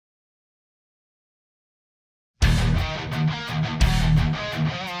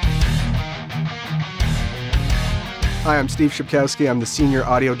Hi, I'm Steve Shipkowski. I'm the Senior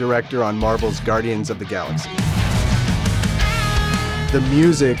Audio Director on Marvel's Guardians of the Galaxy. The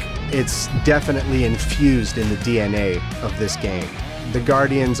music, it's definitely infused in the DNA of this game. The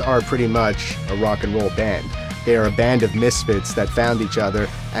Guardians are pretty much a rock and roll band. They are a band of misfits that found each other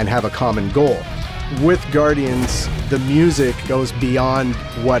and have a common goal. With Guardians, the music goes beyond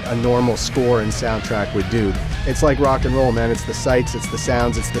what a normal score and soundtrack would do. It's like rock and roll, man. It's the sights, it's the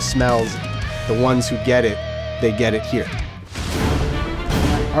sounds, it's the smells. The ones who get it, they get it here.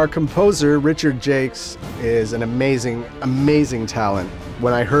 Our composer, Richard Jakes, is an amazing, amazing talent.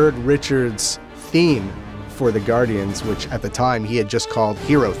 When I heard Richard's theme for the Guardians, which at the time he had just called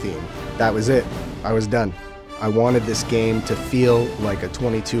Hero Theme, that was it. I was done. I wanted this game to feel like a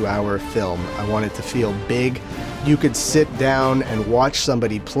 22-hour film. I wanted to feel big. You could sit down and watch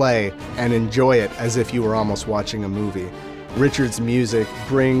somebody play and enjoy it as if you were almost watching a movie. Richard's music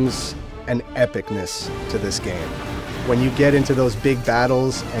brings an epicness to this game. When you get into those big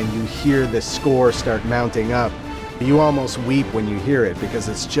battles and you hear the score start mounting up, you almost weep when you hear it because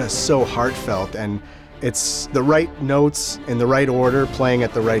it's just so heartfelt, and it's the right notes in the right order playing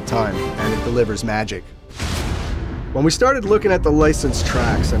at the right time, and it delivers magic. When we started looking at the licensed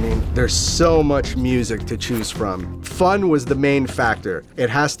tracks, I mean, there's so much music to choose from. Fun was the main factor. It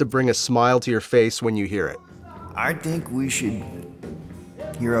has to bring a smile to your face when you hear it. I think we should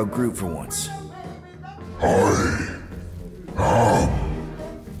hear our group for once.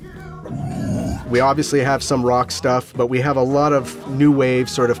 We obviously have some rock stuff, but we have a lot of new wave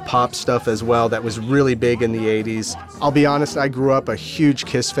sort of pop stuff as well that was really big in the 80s. I'll be honest, I grew up a huge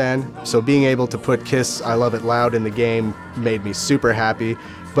Kiss fan, so being able to put Kiss I Love It Loud in the game made me super happy.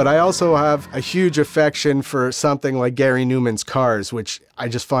 But I also have a huge affection for something like Gary Numan's Cars, which I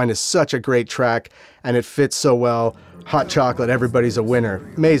just find is such a great track, and it fits so well. Hot Chocolate, Everybody's a Winner.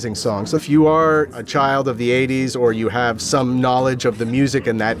 Amazing song. So if you are a child of the 80s or you have some knowledge of the music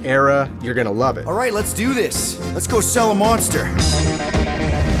in that era, you're gonna love it. All right, let's do this. Let's go sell a monster.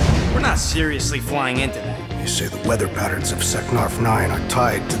 We're not seriously flying into that. You say the weather patterns of Seknarf 9 are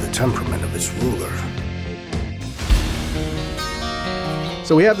tied to the temperament of its ruler.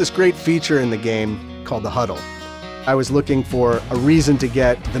 So we have this great feature in the game called the huddle. I was looking for a reason to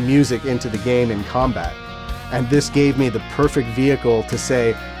get the music into the game in combat. And this gave me the perfect vehicle to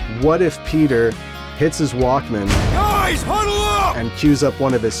say, what if Peter hits his Walkman Guys, huddle up! and cues up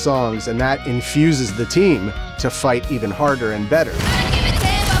one of his songs, and that infuses the team to fight even harder and better.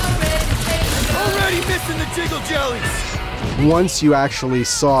 Already missing the jiggle jellies! Once you actually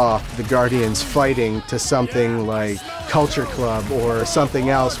saw the Guardians fighting to something like Culture Club or something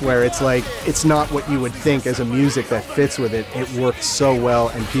else where it's like, it's not what you would think as a music that fits with it, it worked so well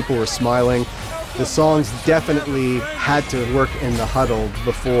and people were smiling. The songs definitely had to work in the huddle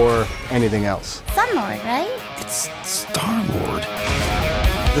before anything else. Star-Lord, right? It's Star-Lord.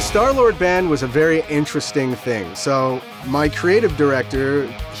 The Star-Lord band was a very interesting thing. So my creative director,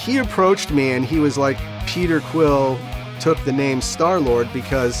 he approached me and he was like, Peter Quill took the name Star-Lord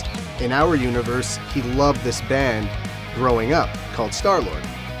because in our universe, he loved this band growing up called Star-Lord.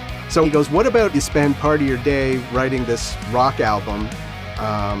 So he goes, what about you spend part of your day writing this rock album?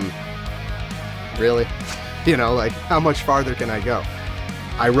 Really? You know, like, how much farther can I go?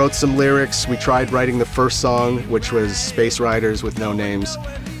 I wrote some lyrics. We tried writing the first song, which was Space Riders with no names.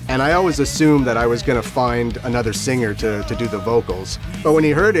 And I always assumed that I was going to find another singer to do the vocals. But when he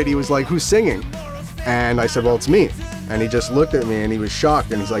heard it, he was like, who's singing? And I said, well, it's me. And he just looked at me and he was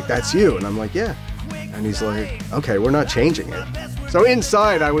shocked. And he's like, that's you. And I'm like, yeah. And he's like, okay, we're not changing it. So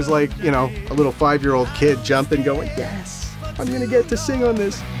inside, I was like, you know, a little 5-year-old kid jumping, going, yes, I'm going to get to sing on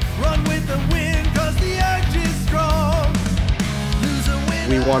this. Run with the wind, 'cause the urge is strong. Lose a win.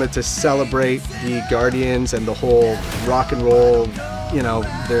 We wanted to celebrate the Guardians and the whole rock and roll, you know,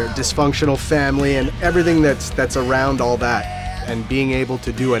 their dysfunctional family and everything that's around all that. And being able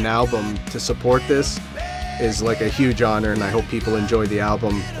to do an album to support this is like a huge honor, and I hope people enjoy the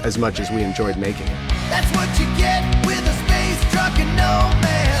album as much as we enjoyed making it. That's what you get with a space truck and no man.